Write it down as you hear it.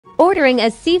ordering a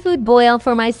seafood boil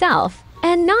for myself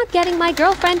and not getting my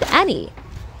girlfriend any.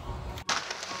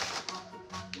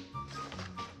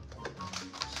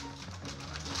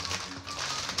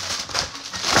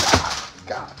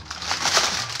 God.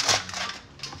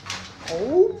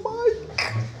 Oh my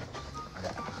God.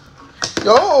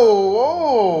 Yo,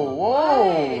 whoa,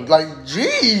 whoa. What? Like,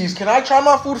 jeez, can I try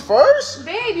my food first?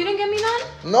 Babe, you didn't get me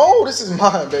none? No, this is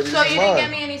mine, baby. So you didn't get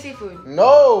me any seafood?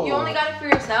 No. You only got it for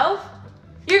yourself?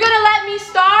 You're gonna let me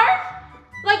starve?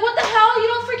 Like, what the hell? You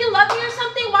don't freaking love me or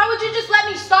something? Why would you just let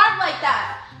me starve like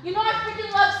that? You know I freaking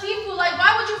love seafood. Like,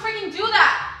 why would you freaking do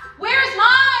that? Where's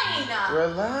mine?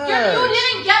 Relax. You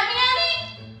didn't get